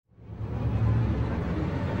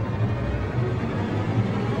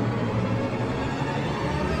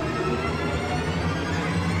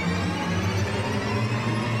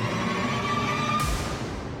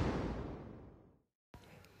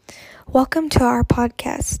Welcome to our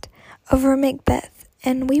podcast over Macbeth,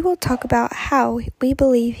 and we will talk about how we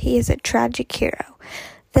believe he is a tragic hero.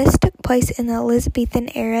 This took place in the Elizabethan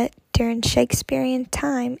era during Shakespearean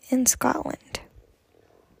time in Scotland.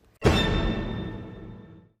 A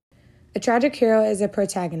tragic hero is a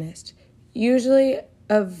protagonist, usually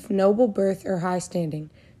of noble birth or high standing,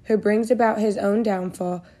 who brings about his own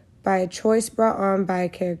downfall by a choice brought on by a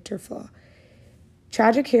character flaw.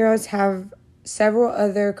 Tragic heroes have several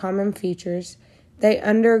other common features. They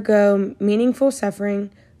undergo meaningful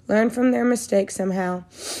suffering, learn from their mistakes somehow,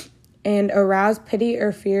 and arouse pity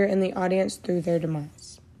or fear in the audience through their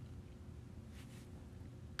demise.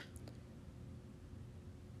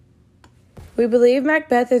 We believe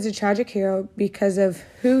Macbeth is a tragic hero because of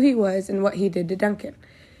who he was and what he did to Duncan.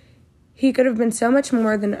 He could have been so much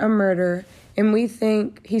more than a murderer, and we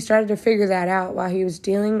think he started to figure that out while he was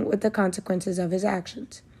dealing with the consequences of his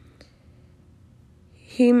actions.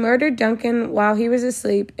 He murdered Duncan while he was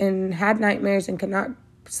asleep and had nightmares and could not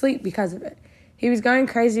sleep because of it. He was going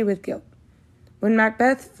crazy with guilt. When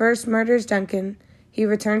Macbeth first murders Duncan, he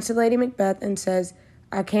returns to Lady Macbeth and says,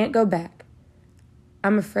 "I can't go back.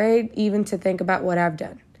 I'm afraid even to think about what I've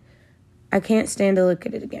done. I can't stand to look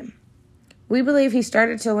at it again." We believe he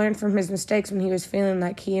started to learn from his mistakes when he was feeling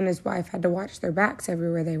like he and his wife had to watch their backs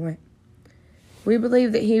everywhere they went. We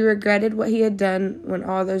believe that he regretted what he had done when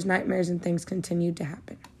all those nightmares and things continued to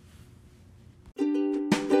happen.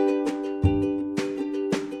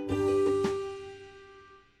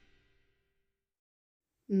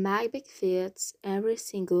 Macbeth fits every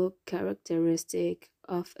single characteristic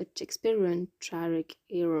of a Shakespearean tragic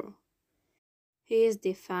hero. He is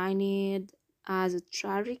defined as a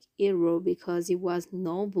tragic hero because he was a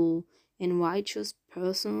noble and righteous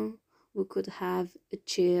person who could have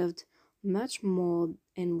achieved much more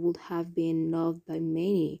and would have been loved by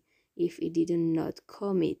many if he did not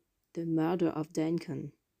commit the murder of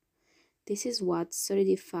Duncan. This is what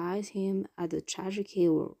solidifies him as a tragic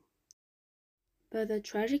hero. But the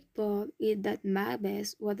tragic part is that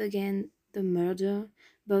Macbeth was again the murderer,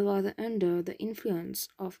 but was under the influence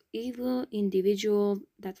of evil individuals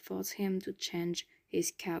that forced him to change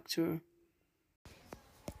his character.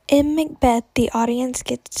 In Macbeth, the audience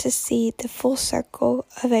gets to see the full circle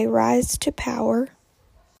of a rise to power,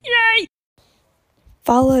 Yay!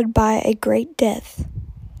 Followed by a great death.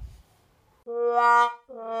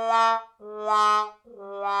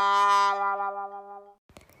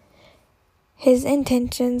 His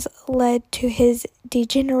intentions led to his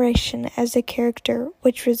degeneration as a character,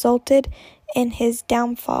 which resulted in his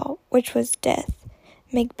downfall, which was death.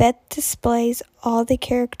 Macbeth displays all the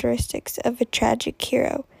characteristics of a tragic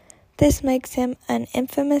hero. This makes him an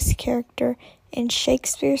infamous character in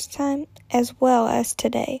Shakespeare's time as well as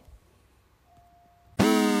today.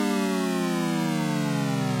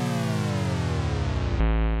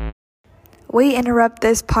 We interrupt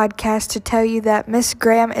this podcast to tell you that Miss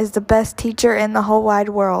Graham is the best teacher in the whole wide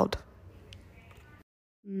world.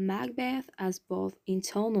 Macbeth has both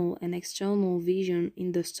internal and external vision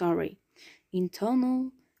in the story.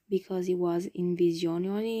 Internal because he was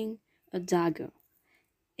envisioning a dagger.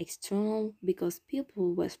 External because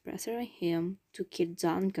people were pressuring him to kill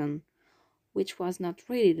Duncan, which was not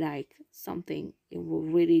really like something he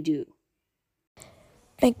would really do.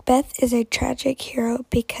 Macbeth is a tragic hero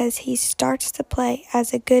because he starts the play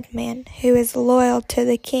as a good man who is loyal to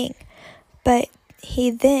the king, but he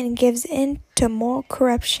then gives in to moral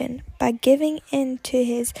corruption by giving in to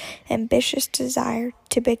his ambitious desire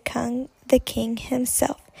to become the king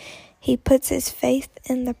himself. He puts his faith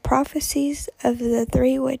in the prophecies of the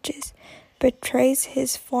three witches, betrays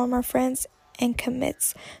his former friends, and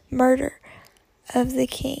commits murder of the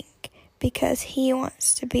king because he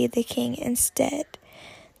wants to be the king instead.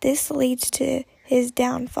 This leads to his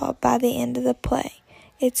downfall by the end of the play.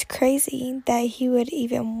 It's crazy that he would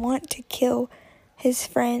even want to kill his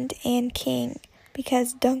friend and king,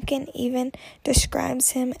 because Duncan even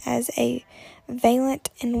describes him as a valiant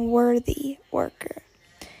and worthy worker.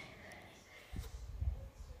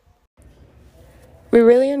 We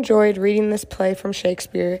really enjoyed reading this play from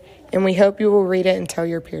Shakespeare, and we hope you will read it and tell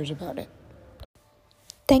your peers about it.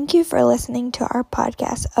 Thank you for listening to our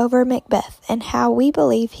podcast over Macbeth and how we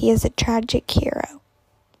believe he is a tragic hero.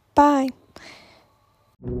 Bye.